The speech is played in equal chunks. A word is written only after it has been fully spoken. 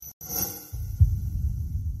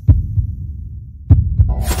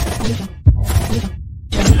A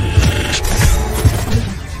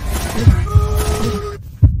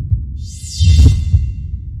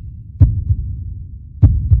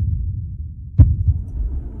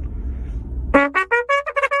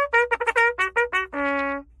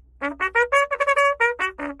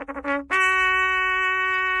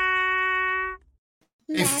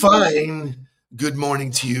fine good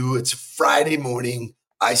morning to you. It's Friday morning.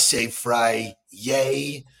 I say fry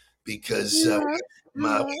yay because we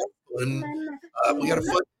got a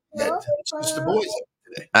fun head. It's just the boys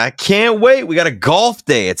today. I can't wait. We got a golf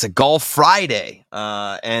day. It's a golf Friday.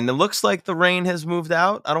 And it looks like the rain has moved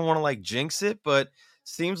out. I don't want to jinx it, but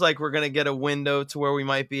seems like we're going to get a window to where we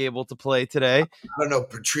might be able to play today. I don't know.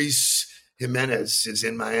 Patrice Jimenez is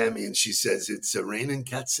in Miami and she says it's raining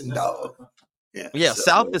cats and dogs. Yeah, so,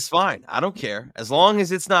 south is fine. I don't care. As long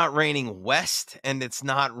as it's not raining west and it's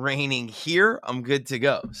not raining here, I'm good to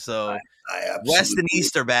go. So west and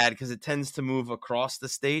east are bad because it tends to move across the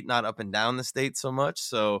state, not up and down the state so much.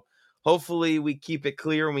 So hopefully we keep it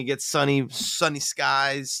clear and we get sunny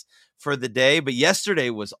skies for the day. But yesterday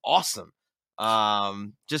was awesome.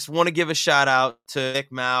 Just want to give a shout out to Nick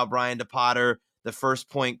Mao, Brian DePotter, the First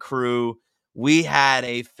Point crew. We had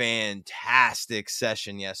a fantastic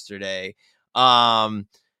session yesterday.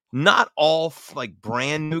 Not all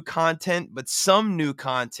brand new content, but some new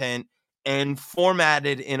content and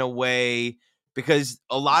formatted in a way because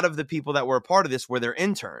a lot of the people that were a part of this were their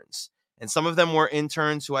interns, and some of them were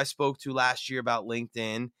interns who I spoke to last year about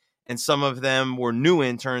LinkedIn, and some of them were new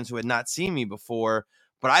interns who had not seen me before.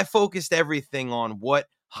 But I focused everything on what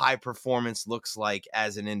high performance looks like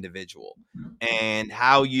as an individual and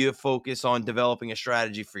how you focus on developing a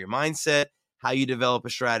strategy for your mindset, how you develop a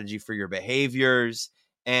strategy for your behaviors.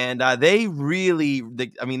 And they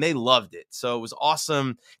loved it. So it was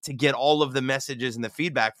awesome to get all of the messages and the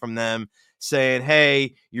feedback from them saying,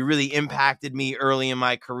 hey, you really impacted me early in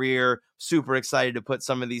my career. Super excited to put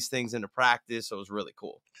some of these things into practice. So it was really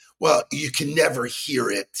cool. Well, you can never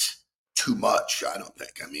hear it too much, I don't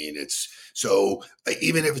think. I mean, it's so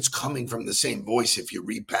even if it's coming from the same voice, if you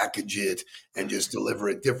repackage it and just deliver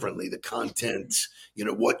it differently, the content,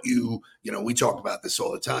 we talk about this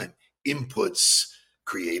all the time. Inputs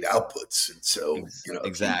create outputs. And so,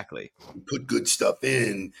 exactly. You put good stuff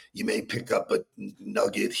in, you may pick up a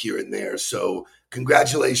nugget here and there. So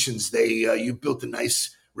congratulations. You built a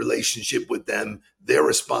nice relationship with them. They're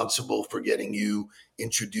responsible for getting you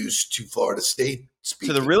introduced to Florida State.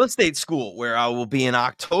 To the real estate school, where I will be in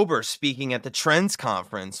October speaking at the Trends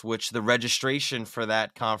Conference, which the registration for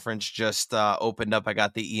that conference just opened up. I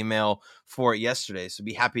got the email for it yesterday. So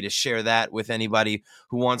be happy to share that with anybody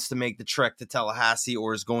who wants to make the trek to Tallahassee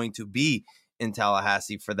or is going to be in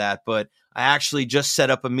Tallahassee for that. But I actually just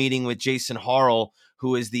set up a meeting with Jason Harrell,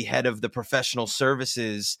 who is the head of the professional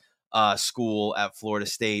services school at Florida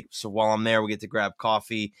State. So while I'm there, we get to grab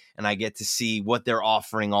coffee and I get to see what they're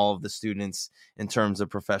offering all of the students in terms of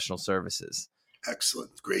professional services.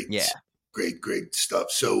 Excellent. Great. Yeah. Great stuff.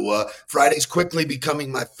 So Friday's quickly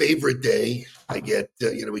becoming my favorite day. I get,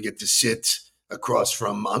 we get to sit across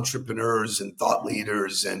from entrepreneurs and thought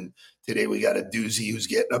leaders. And today we got a doozy who's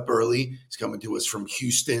getting up early. He's coming to us from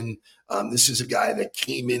Houston. This is a guy that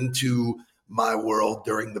came into my world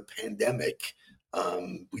during the pandemic.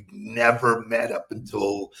 We'd never met up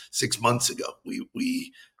until 6 months ago.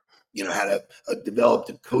 We had developed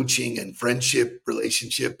a coaching and friendship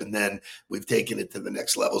relationship, and then we've taken it to the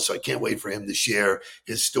next level. So I can't wait for him to share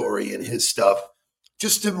his story and his stuff.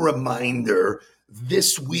 Just a reminder,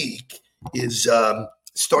 this week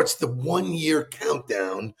starts the 1 year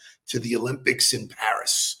countdown to the Olympics in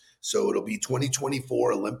Paris. So it'll be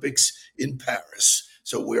 2024 Olympics in Paris.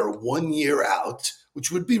 So we're 1 year out,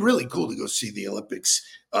 which would be really cool to go see the Olympics.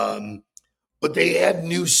 But they add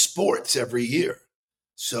new sports every year.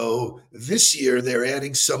 So this year they're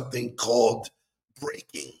adding something called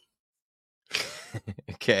breaking.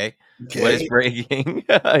 Okay. What is breaking?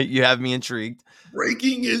 You have me intrigued.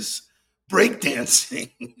 Breaking is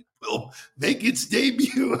breakdancing. Will make its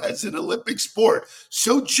debut as an Olympic sport.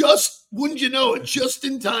 So wouldn't you know it, just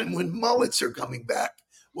in time when mullets are coming back,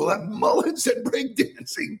 we'll have mullets and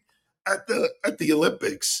breakdancing at the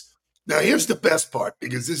Olympics. Now, here's the best part,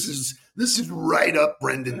 because this is right up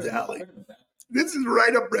Brendan's alley. This is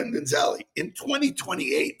right up Brendan's alley. In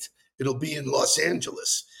 2028, it'll be in Los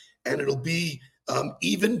Angeles, and it'll be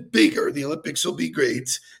even bigger. The Olympics will be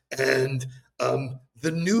great, and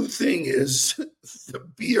the new thing is the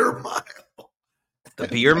beer mile. The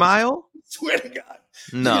beer mile? I swear to God.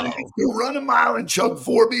 You're No, gonna have to run a mile and chug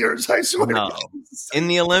 4 beers. I swear to no. God. In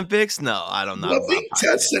the Olympics, no, I don't know about Nothing pie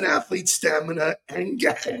tests an athlete's stamina and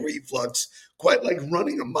gag reflux quite like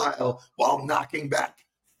running a mile while knocking back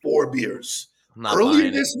 4 beers. I'm not Earlier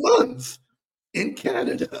buying it. this month in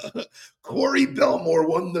Canada, Corey Belmore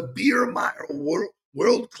won the Beer Mile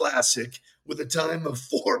World Classic with a time of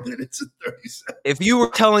 4 minutes and 30 seconds. If you were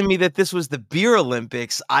telling me that this was the beer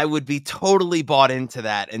Olympics, I would be totally bought into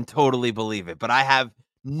that and totally believe it. But I have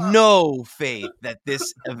no faith that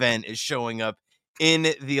this event is showing up in the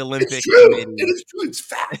It's Olympic true. It committee. is true. It's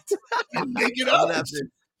fact. You make it I'm up. gonna have to.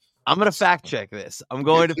 I'm gonna fact check this. I'm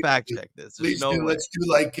going to fact check this. There's Please no do. way. Let's do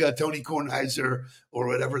like Tony Kornheiser or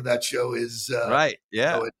whatever that show is. Right?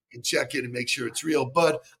 Yeah. And check it and make sure it's real.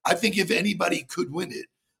 But I think if anybody could win it,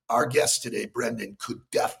 our guest today, Brendan, could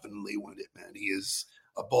definitely win it, man. He is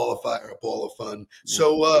a ball of fire, a ball of fun.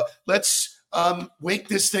 So let's wake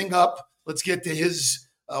this thing up. Let's get to his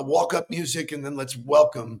walk-up music, and then let's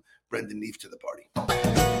welcome Brendan Neef to the party.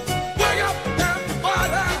 Wake up,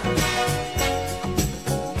 everybody.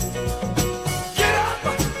 Get up,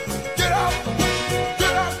 get up,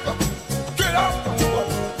 get up, get up.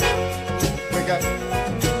 We got,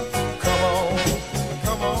 come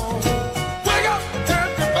on. Wake up,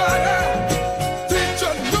 everybody. Teach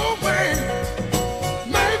a new way.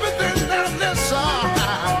 Maybe then they'll listen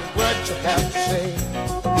what you have to say.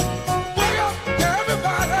 Wake up,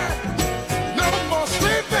 everybody. No more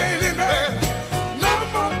sleeping in there. No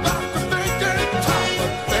more about to thinking, time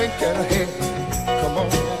of thinking ahead. Come on.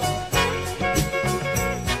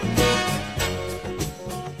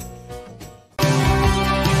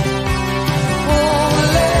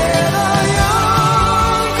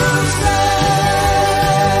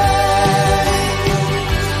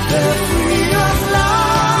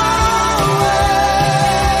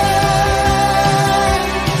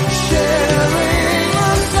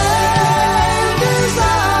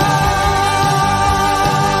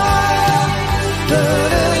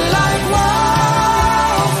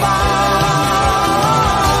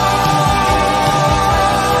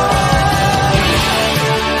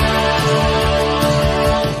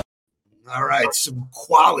 All right, some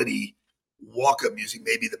quality walk-up music,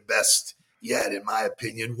 maybe the best yet, in my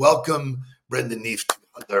opinion. Welcome, Brendan Neef, to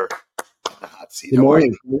Huddler on the hot seat. Good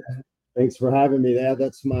morning. Thanks for having me there.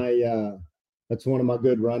 That's my that's one of my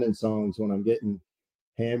good running songs when I'm getting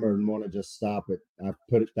hammered and want to just stop it. I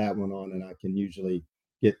put that one on and I can usually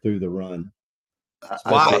get through the run.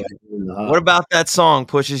 Why? What about that song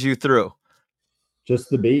pushes you through?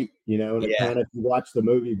 Just the beat, you know, and it kind of, if you watch the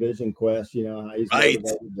movie Vision Quest, you know, how he's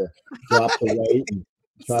motivated to drop the weight and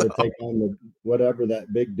try to take on whatever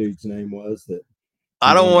that big dude's name was. That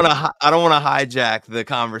I don't want to hijack the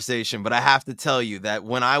conversation, but I have to tell you that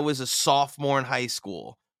when I was a sophomore in high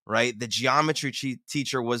school, right, the geometry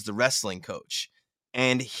teacher was the wrestling coach,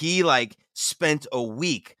 and he like spent a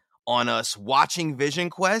week on us watching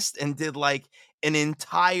Vision Quest and did like an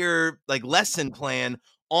entire like lesson plan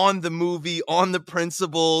on the movie, on the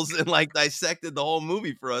principles, and like dissected the whole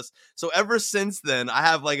movie for us. So ever since then, I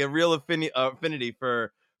have like a real affinity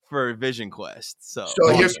for Vision Quest. So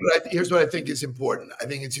here's what I think is important. I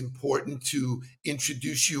think it's important to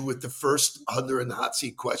introduce you with the first Huddler in the hot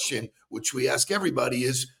seat question, which we ask everybody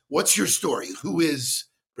is, what's your story? Who is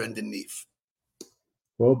Brendan Neef?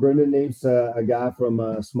 Well, Brendan Neef's a guy from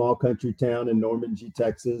a small country town in Normandy,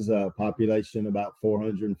 Texas, population about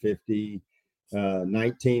 450,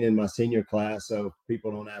 19 in my senior class. So if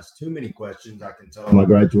people don't ask too many questions, I can tell them I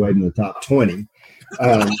graduated in the top 20.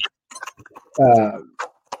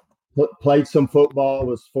 Played some football,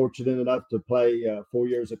 was fortunate enough to play 4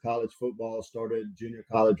 years of college football, started junior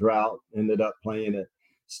college route, ended up playing at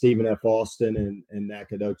Stephen F. Austin in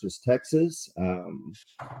Nacogdoches, Texas,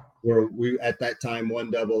 where we at that time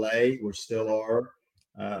won AA. We still are.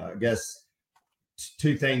 I guess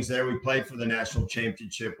two things there. We played for the national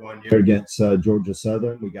championship 1 year against Georgia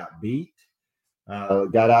Southern. We got beat.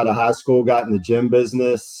 Got out of high school, got in the gym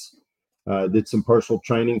business, did some personal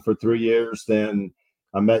training for 3 years. Then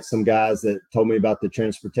I met some guys that told me about the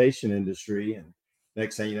transportation industry. And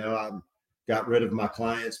next thing you know, I got rid of my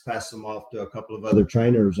clients, passed them off to a couple of other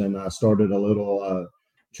trainers, and I started a little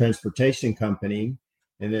transportation company.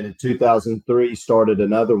 And then in 2003, started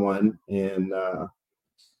another one. And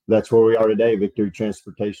that's where we are today, Victory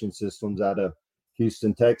Transportation Systems out of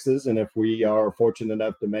Houston, Texas. And if we are fortunate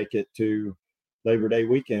enough to make it to Labor Day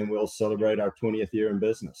weekend, we'll celebrate our 20th year in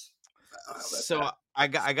business. So I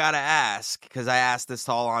got to ask, because I asked this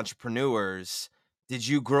to all entrepreneurs, did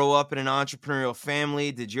you grow up in an entrepreneurial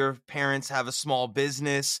family? Did your parents have a small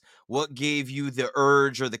business? What gave you the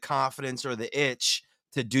urge or the confidence or the itch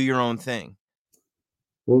to do your own thing?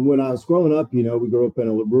 Well, when I was growing up, we grew up in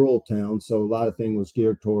a rural town, so a lot of things was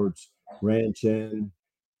geared towards ranching,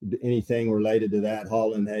 anything related to that,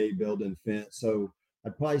 hauling hay, building fence. So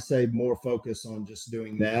I'd probably say more focus on just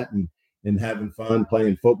doing that and having fun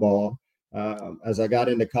playing football. As I got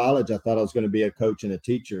into college, I thought I was going to be a coach and a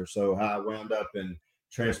teacher. So how I wound up in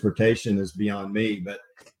transportation is beyond me. But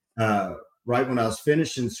right when I was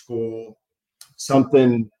finishing school,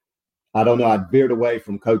 something, I don't know, I veered away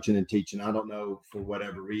from coaching and teaching. I don't know for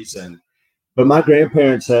whatever reason. But my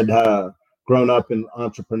grandparents had grown up in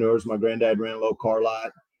entrepreneurs. My granddad ran a little car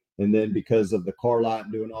lot. And then because of the car lot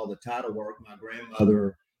and doing all the title work, my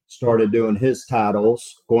grandmother started doing his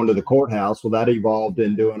titles, going to the courthouse. Well, that evolved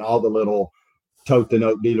in doing all the little tote the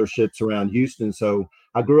note dealerships around Houston. So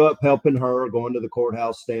I grew up helping her, going to the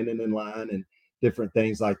courthouse, standing in line and different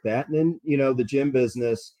things like that. And then, the gym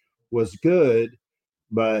business was good,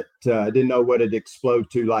 but I didn't know what it'd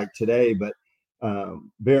explode to like today. But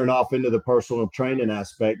veering off into the personal training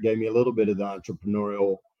aspect gave me a little bit of the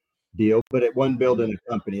entrepreneurial deal, but it wasn't building a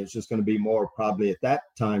company. It's just going to be more probably at that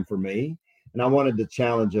time for me. And I wanted the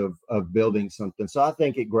challenge of building something. So I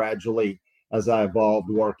think it gradually, as I evolved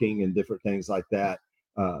working and different things like that,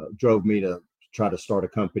 drove me to try to start a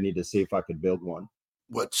company to see if I could build one.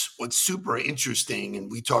 What's super interesting,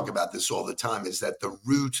 and we talk about this all the time, is that the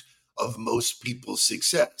root of most people's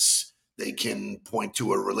success, they can point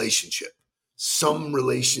to a relationship, some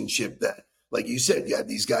relationship that, like you said, you had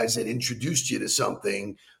these guys that introduced you to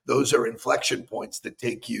something. Those are inflection points that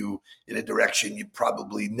take you in a direction you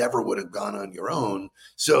probably never would have gone on your own.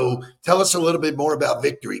 So tell us a little bit more about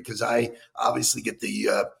Victory, because I obviously get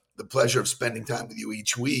the pleasure of spending time with you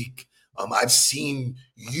each week. I've seen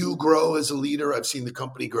you grow as a leader. I've seen the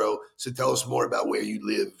company grow. So tell us more about where you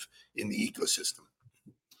live in the ecosystem.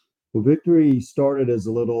 Well, Victory started as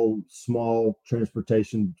a little small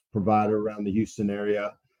transportation provider around the Houston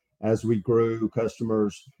area. As we grew,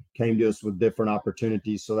 customers came to us with different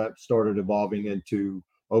opportunities. So that started evolving into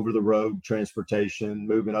over the road transportation,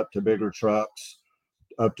 moving up to bigger trucks,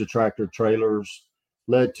 up to tractor trailers,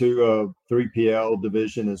 led to a 3PL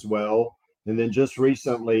division as well. And then just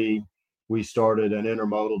recently, we started an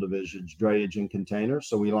intermodal division, drayage and containers.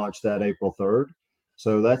 So we launched that April 3rd.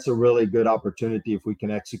 So that's a really good opportunity if we can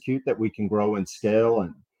execute that, we can grow and scale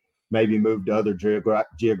and maybe move to other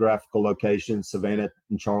geographical locations. Savannah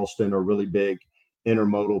and Charleston are really big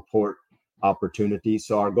intermodal port opportunities.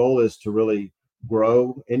 So our goal is to really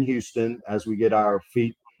grow in Houston as we get our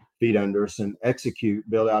feet under us and execute,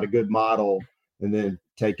 build out a good model, and then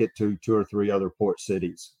take it to 2 or 3 other port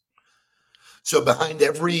cities. So behind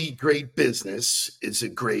every great business is a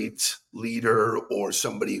great leader or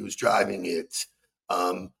somebody who's driving it.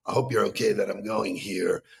 I hope you're okay that I'm going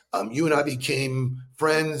here. You and I became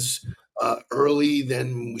friends early.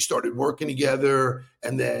 Then we started working together.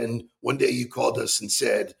 And then one day you called us and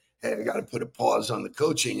said, "Hey, I got to put a pause on the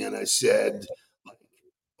coaching." And I said,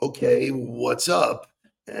 "Okay, what's up?"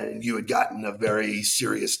 And you had gotten a very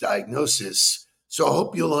serious diagnosis. So I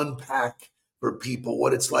hope you'll unpack for people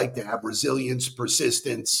what it's like to have resilience,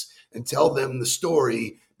 persistence, and tell them the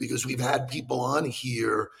story, because we've had people on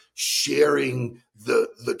here sharing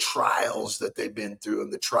the trials that they've been through,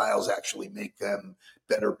 and the trials actually make them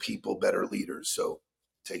better people, better leaders. So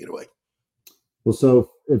take it away. Well,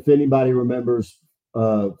 so if anybody remembers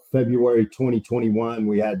February 2021,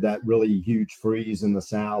 we had that really huge freeze in the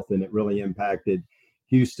South, and it really impacted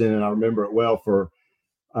Houston. And I remember it well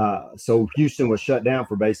so Houston was shut down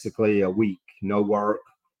for basically a week, no work,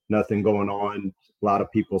 nothing going on. A lot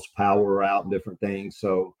of people's power were out and different things.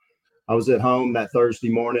 So I was at home that Thursday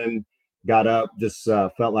morning, got up, just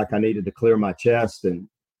felt like I needed to clear my chest and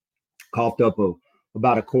coughed up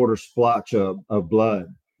about a quarter splotch of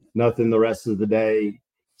blood. Nothing the rest of the day.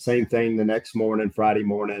 Same thing the next morning, Friday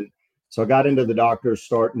morning. So I got into the doctor,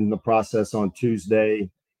 starting the process on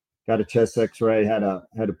Tuesday. Got a chest X-ray, had a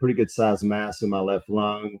pretty good sized mass in my left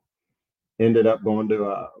lung. Ended up going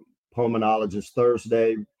to a pulmonologist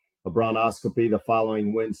Thursday, a bronchoscopy the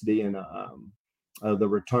following Wednesday, and the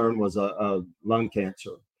return was a lung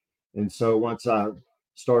cancer. And so once I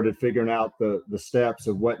started figuring out the steps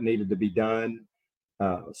of what needed to be done,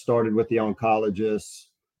 started with the oncologist,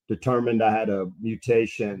 determined I had a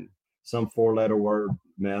mutation, some 4-letter word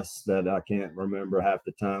mess that I can't remember half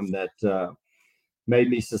the time, that made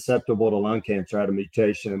me susceptible to lung cancer. I had a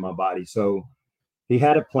mutation in my body. So he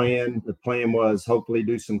had a plan. The plan was hopefully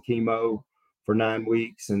do some chemo for 9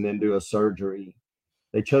 weeks and then do a surgery.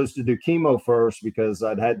 They chose to do chemo first because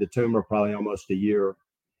I'd had the tumor probably almost a year.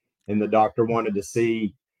 And the doctor wanted to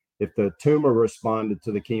see if the tumor responded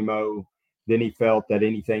to the chemo. Then he felt that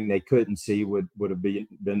anything they couldn't see would have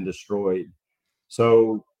been destroyed.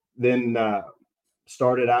 So then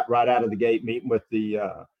started out right out of the gate meeting with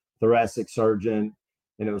the thoracic surgeon,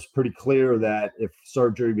 and it was pretty clear that if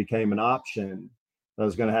surgery became an option, I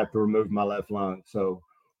was going to have to remove my left lung. So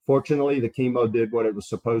fortunately, the chemo did what it was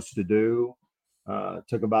supposed to do.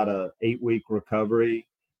 Took about a 8-week recovery.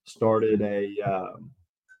 Started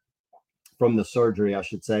from the surgery, I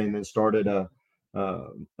should say, and then started a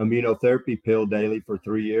immunotherapy pill daily for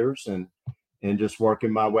 3 years, and just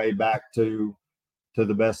working my way back to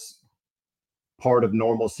the best part of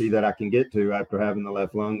normalcy that I can get to after having the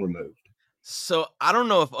left lung removed. So I don't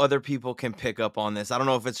know if other people can pick up on this. I don't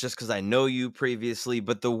know if it's just because I know you previously,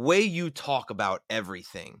 but the way you talk about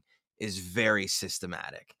everything is very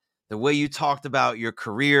systematic. The way you talked about your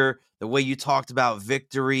career, the way you talked about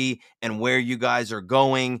victory and where you guys are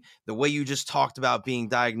going, the way you just talked about being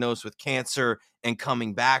diagnosed with cancer and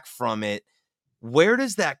coming back from it. Where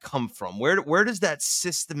does that come from? Where does that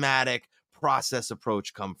systematic process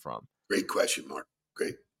approach come from? Great question, Mark.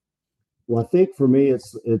 Great. Well, I think for me,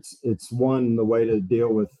 it's one, the way to deal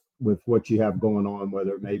with what you have going on,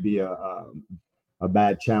 whether it may be a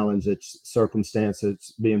bad challenge, it's circumstance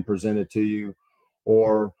that's being presented to you,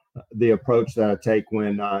 or the approach that I take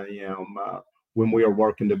when I am when we are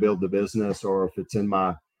working to build the business, or if it's in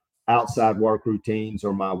my outside work routines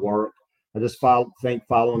or my work. I just think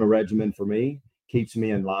following a regimen for me keeps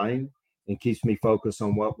me in line and keeps me focused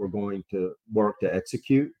on what we're going to work to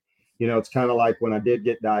execute. It's kind of like when I did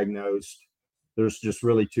get diagnosed, there's just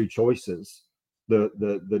really two choices: the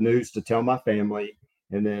news to tell my family,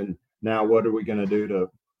 and then now what are we going to do to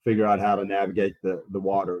figure out how to navigate the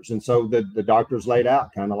waters. And so the doctors laid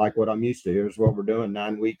out kind of like what I'm used to. Here's what we're doing: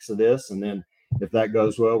 9 weeks of this, and then if that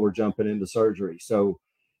goes well, we're jumping into surgery. So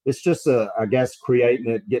it's just I guess creating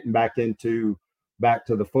it, getting back to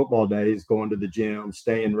the football days, going to the gym,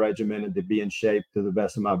 staying regimented to be in shape to the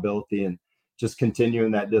best of my ability, and just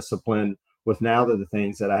continuing that discipline with now the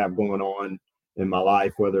things that I have going on in my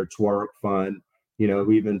life, whether it's work, fun,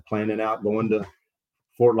 we've been planning out going to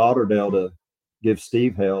Fort Lauderdale to give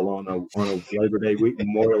Steve hell on a Labor Day week,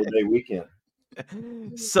 Memorial Day weekend.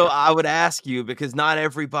 So I would ask you, because not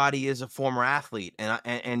everybody is a former athlete,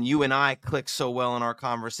 and you and I click so well in our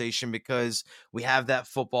conversation because we have that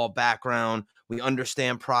football background. We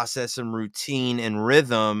understand process and routine and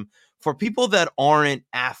rhythm. For people that aren't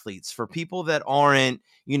athletes, for people that aren't,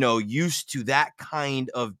 used to that kind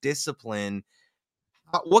of discipline,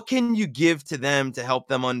 what can you give to them to help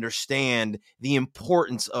them understand the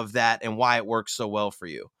importance of that and why it works so well for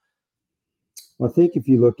you? I think if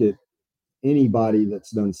you look at anybody that's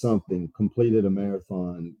done something, completed a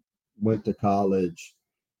marathon, went to college,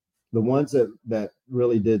 the ones that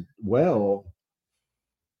really did well,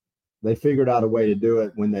 they figured out a way to do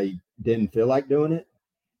it when they didn't feel like doing it,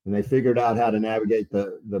 and they figured out how to navigate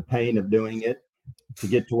the pain of doing it to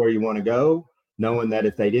get to where you want to go, knowing that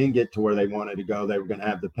if they didn't get to where they wanted to go, they were going to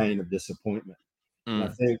have the pain of disappointment. And I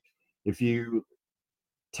think if you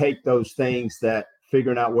take those things, that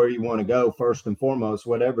figuring out where you want to go first and foremost,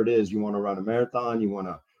 whatever it is, you want to run a marathon, you want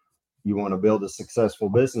to build a successful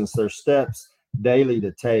business, there's steps daily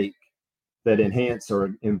to take that enhance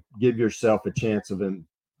or give yourself a chance of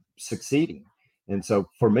succeeding. And so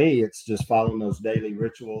for me, it's just following those daily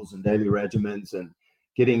rituals and daily regimens and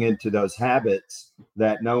getting into those habits,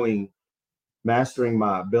 that mastering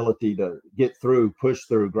my ability to get through, push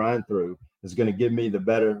through, grind through is going to give me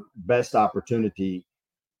the best opportunity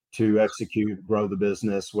to execute, grow the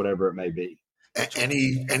business, whatever it may be.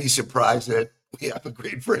 Any surprise that we have a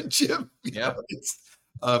great friendship? Yeah.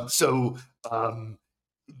 I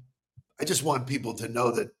just want people to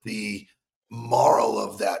know that the moral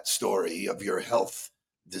of that story of your health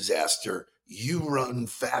disaster, you run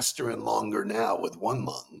faster and longer now with one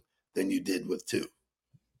lung than you did with two.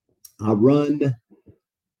 I run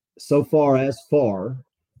so far,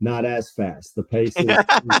 not as fast. The pace is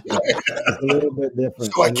a little bit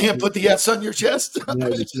different. So I can't put the S on your chest? No,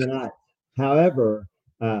 you cannot. However,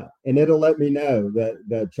 and it'll let me know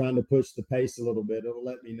that trying to push the pace a little bit, it'll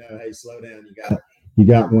let me know, hey, slow down, you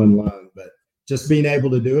got one lung. But just being able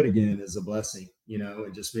to do it again is a blessing,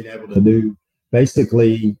 and just being able to do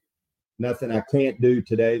basically nothing I can't do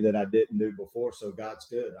today that I didn't do before. So God's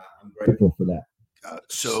good. I'm grateful for that.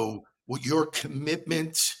 So your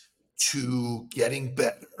commitment to getting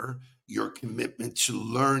better, your commitment to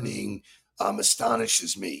learning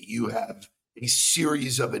astonishes me. You have a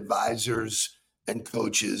series of advisors and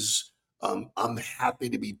coaches. I'm happy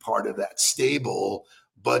to be part of that stable,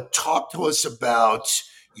 but talk to us about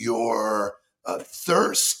your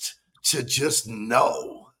thirst to just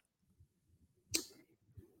know.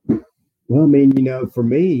 Well, I mean, for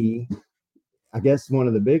me, I guess one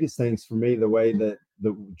of the biggest things for me, the way that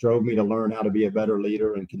drove me to learn how to be a better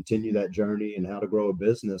leader and continue that journey and how to grow a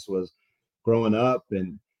business was growing up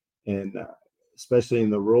and especially in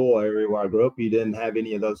the rural area where I grew up, you didn't have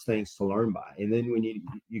any of those things to learn by. And then when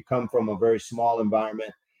you come from a very small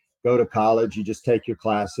environment, go to college, you just take your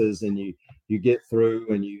classes and you get through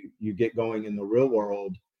and you get going in the real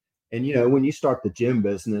world. And when you start the gym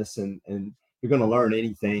business and you're going to learn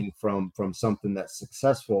anything from something that's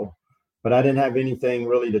successful, but I didn't have anything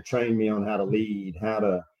really to train me on how to lead, how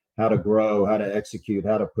to grow, how to execute,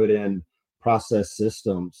 how to put in process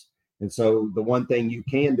systems. And so the one thing you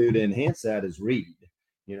can do to enhance that is read.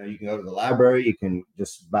 You can go to the library, you can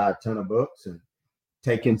just buy a ton of books, and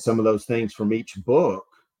taking some of those things from each book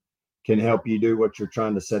can help you do what you're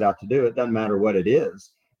trying to set out to do. It doesn't matter what it is.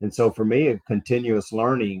 And so for me, continuous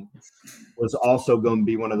learning was also going to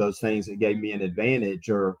be one of those things that gave me an advantage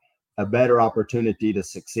or a better opportunity to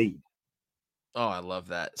succeed. Oh, I love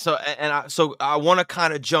that. So, so I want to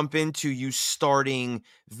kind of jump into you starting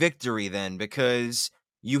Victory then, because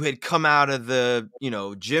you had come out of the,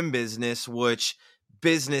 gym business, which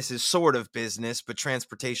business is sort of business, but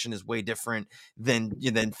transportation is way different than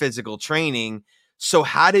physical training. So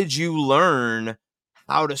how did you learn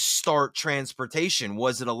how to start transportation?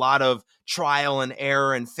 Was it a lot of trial and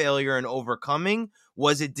error and failure and overcoming?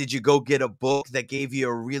 Did you go get a book that gave you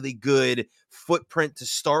a really good footprint to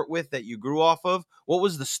start with that you grew off of? What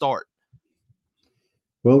was the start?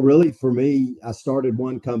 Well, really for me, I started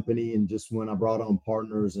one company, and just when I brought on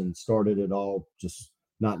partners and started it all, just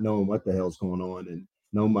not knowing what the hell's going on and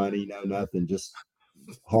no money, no nothing, just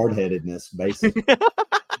hard-headedness, basically.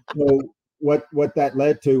 So what that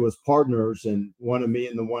led to was partners, and one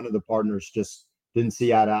of the partners just didn't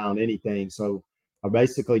see eye to eye on anything. So I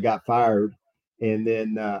basically got fired, and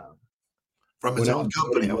then from his own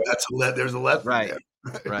company. There's a lesson right there.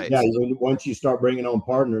 Right. Yeah, once you start bringing on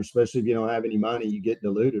partners, especially if you don't have any money, you get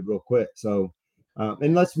diluted real quick. So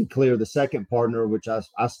and let's be clear, the second partner, which I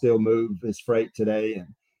still move his freight today, and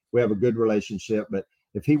we have a good relationship, but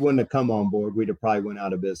if he wouldn't have come on board, we'd have probably went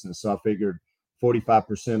out of business. So I figured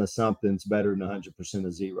 45% of something's better than 100%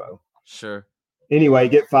 of zero. Sure. Anyway,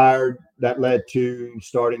 get fired. That led to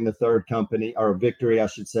starting the third company, or Victory, I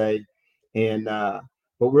should say. And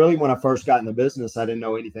but really, when I first got in the business, I didn't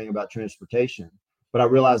know anything about transportation. But I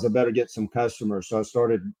realized I better get some customers. So I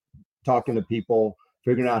started talking to people,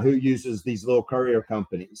 figuring out who uses these little courier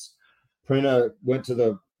companies. Went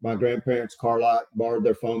to my grandparents' car lot, borrowed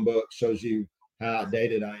their phone book, shows you how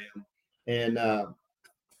outdated I am. And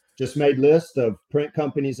just made lists of print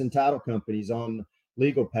companies and title companies on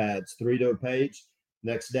legal pads, 3 to a page.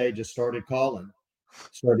 Next day, just started calling,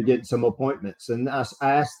 started getting some appointments. And I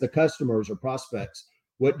asked the customers or prospects,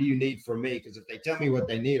 what do you need from me? Because if they tell me what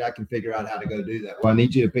they need, I can figure out how to go do that. Well, I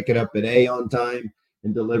need you to pick it up at A on time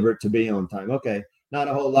and deliver it to B on time. Okay, not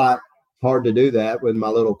a whole lot hard to do that with my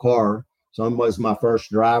little car. So I was my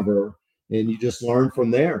first driver, and you just learn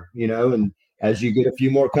from there, and as you get a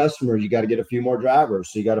few more customers, you got to get a few more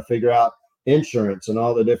drivers. So you got to figure out insurance and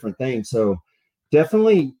all the different things. So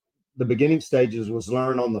definitely the beginning stages was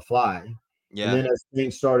learn on the fly. Yeah. And then as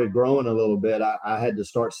things started growing a little bit, I had to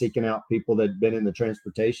start seeking out people that had been in the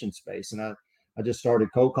transportation space. And I just started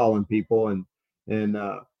cold calling people and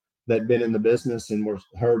that been in the business and was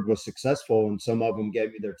successful. And some of them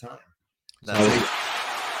gave me their time.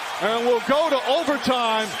 And we'll go to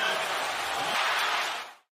overtime.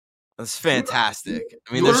 That's fantastic.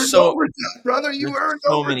 I mean, you earned overtime, brother. You earned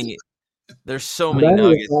so overtime. There's so many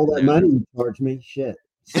nuggets. All that money you charge me, shit.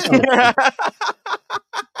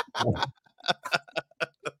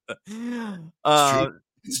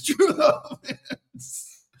 It's true though.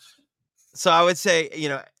 So I would say,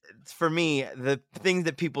 for me, the thing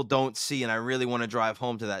that people don't see, and I really want to drive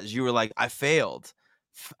home to that, is you were like, I failed.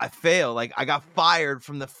 Like I got fired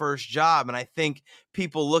from the first job. And I think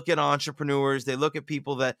people look at entrepreneurs, they look at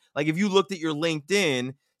people that, like, if you looked at your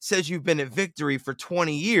LinkedIn, says you've been at Victory for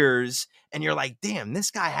 20 years, and you're like, damn,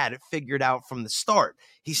 this guy had it figured out from the start.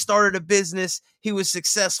 He started a business, he was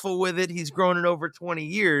successful with it, he's grown it over 20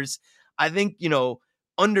 years. I think,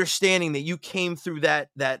 understanding that you came through that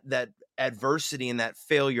adversity and that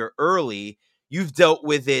failure early, you've dealt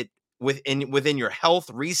with it within your health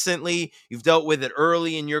recently. You've dealt with it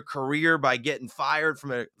early in your career by getting fired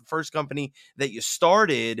from a first company that you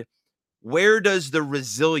started. Where does the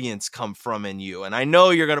resilience come from in you? And I know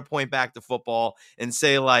you're going to point back to football and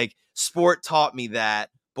say, like, sport taught me that,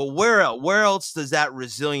 but where else does that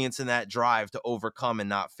resilience and that drive to overcome and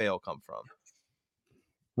not fail come from?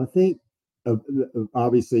 I think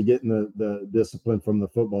obviously getting the discipline from the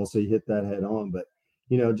football, so you hit that head on. But,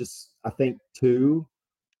 I think too,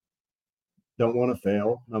 don't want to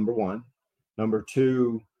fail, number one. Number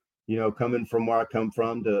two, coming from where I come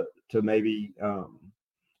from to maybe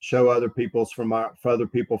show other people from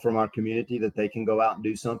our community that they can go out and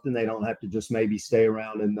do something. They don't have to just maybe stay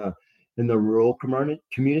around in the rural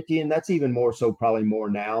community. And that's even more so, probably more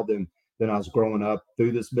now than I was growing up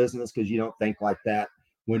through this business, because you don't think like that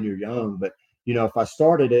when you're young. But, if I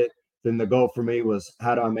started it, then the goal for me was,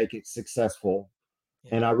 how do I make it successful?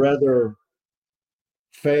 Yeah. And I'd rather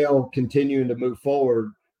fail continuing to move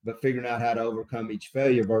forward, but figuring out how to overcome each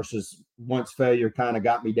failure, versus once failure kind of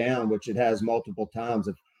got me down, which it has multiple times.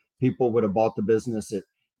 If people would have bought the business at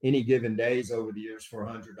any given days over the years for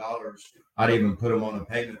 $100, I'd even put them on a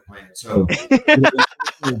payment plan. So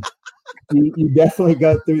you definitely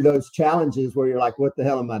go through those challenges where you're like, what the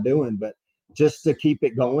hell am I doing? But just to keep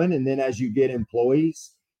it going. And then as you get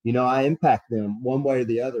employees, I impact them one way or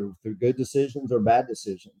the other through good decisions or bad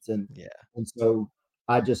decisions. And so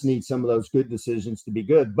I just need some of those good decisions to be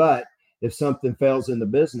good. But if something fails in the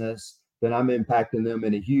business, then I'm impacting them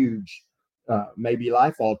in a huge, maybe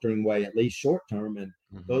life-altering way, at least short-term. And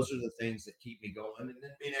those are the things that keep me going. And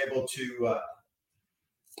then being able to,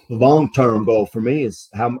 the long-term goal for me is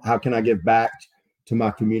how can I give back to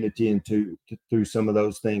my community and to through some of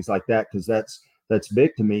those things like that, because that's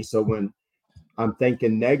big to me. So when I'm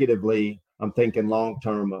thinking negatively, I'm thinking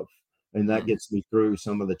long-term and that gets me through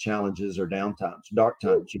some of the challenges or downtimes, dark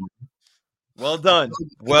times. Well done.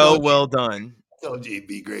 Well done. Oh,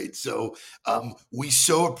 JB, great. So we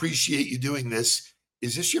so appreciate you doing this.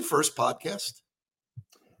 Is this your first podcast?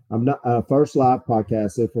 I'm not first live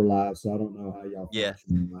podcast, if we're live, so I don't know how y'all. Yeah.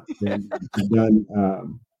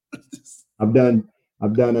 I've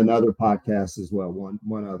done another podcast as well,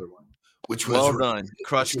 one other one. Which was well done.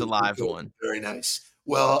 Crushed the live one. Very nice.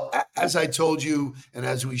 Well, as I told you, and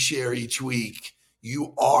as we share each week,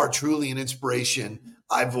 you are truly an inspiration.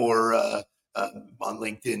 Ivor on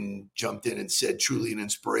LinkedIn jumped in and said, truly an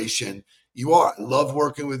inspiration. You are. I love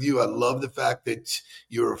working with you. I love the fact that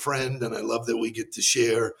you're a friend, and I love that we get to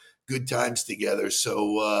share good times together.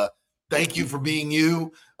 So thank you for being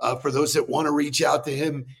you. For those that want to reach out to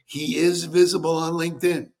him, he is visible on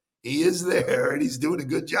LinkedIn. He is there, and he's doing a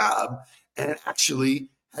good job, and actually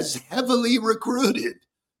has heavily recruited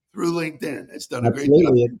through LinkedIn. It's done a great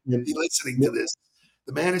job. Be listening to this.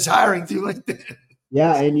 The man is hiring through LinkedIn.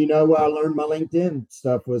 Yeah, and where I learned my LinkedIn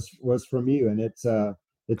stuff was from you, and it's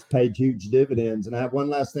paid huge dividends. And I have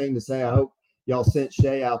one last thing to say. I hope y'all sent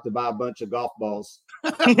Shay out to buy a bunch of golf balls.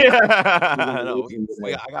 No,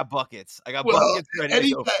 I got buckets. Buckets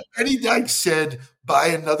ready. Eddie Dyke said, buy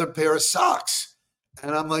another pair of socks.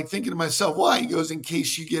 And I'm like thinking to myself, why? He goes, in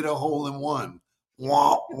case you get a hole in one.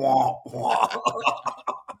 Wah, wah, wah.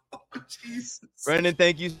 Jesus. Brendan,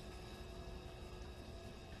 thank you.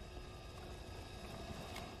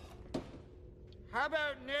 How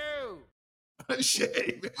about new?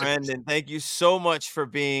 Shame. Brendan, thank you so much for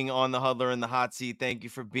being on the Huddler in the Hot Seat. Thank you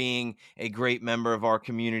for being a great member of our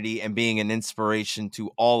community and being an inspiration to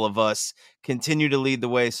all of us. Continue to lead the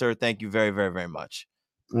way, sir. Thank you very, very, very much.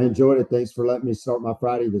 I enjoyed it. Thanks for letting me start my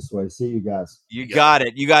Friday this way. See you guys. You got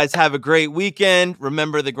it. You guys have a great weekend.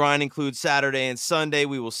 Remember, the grind includes Saturday and Sunday.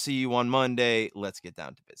 We will see you on Monday. Let's get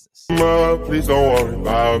down to business. Please don't worry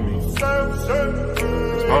about me.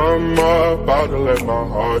 I'm about to let my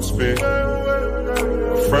heart speak.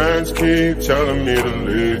 My friends keep telling me to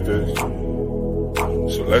leave this.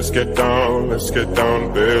 So let's get down to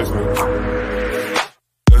business.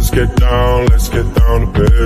 Let's get down to business.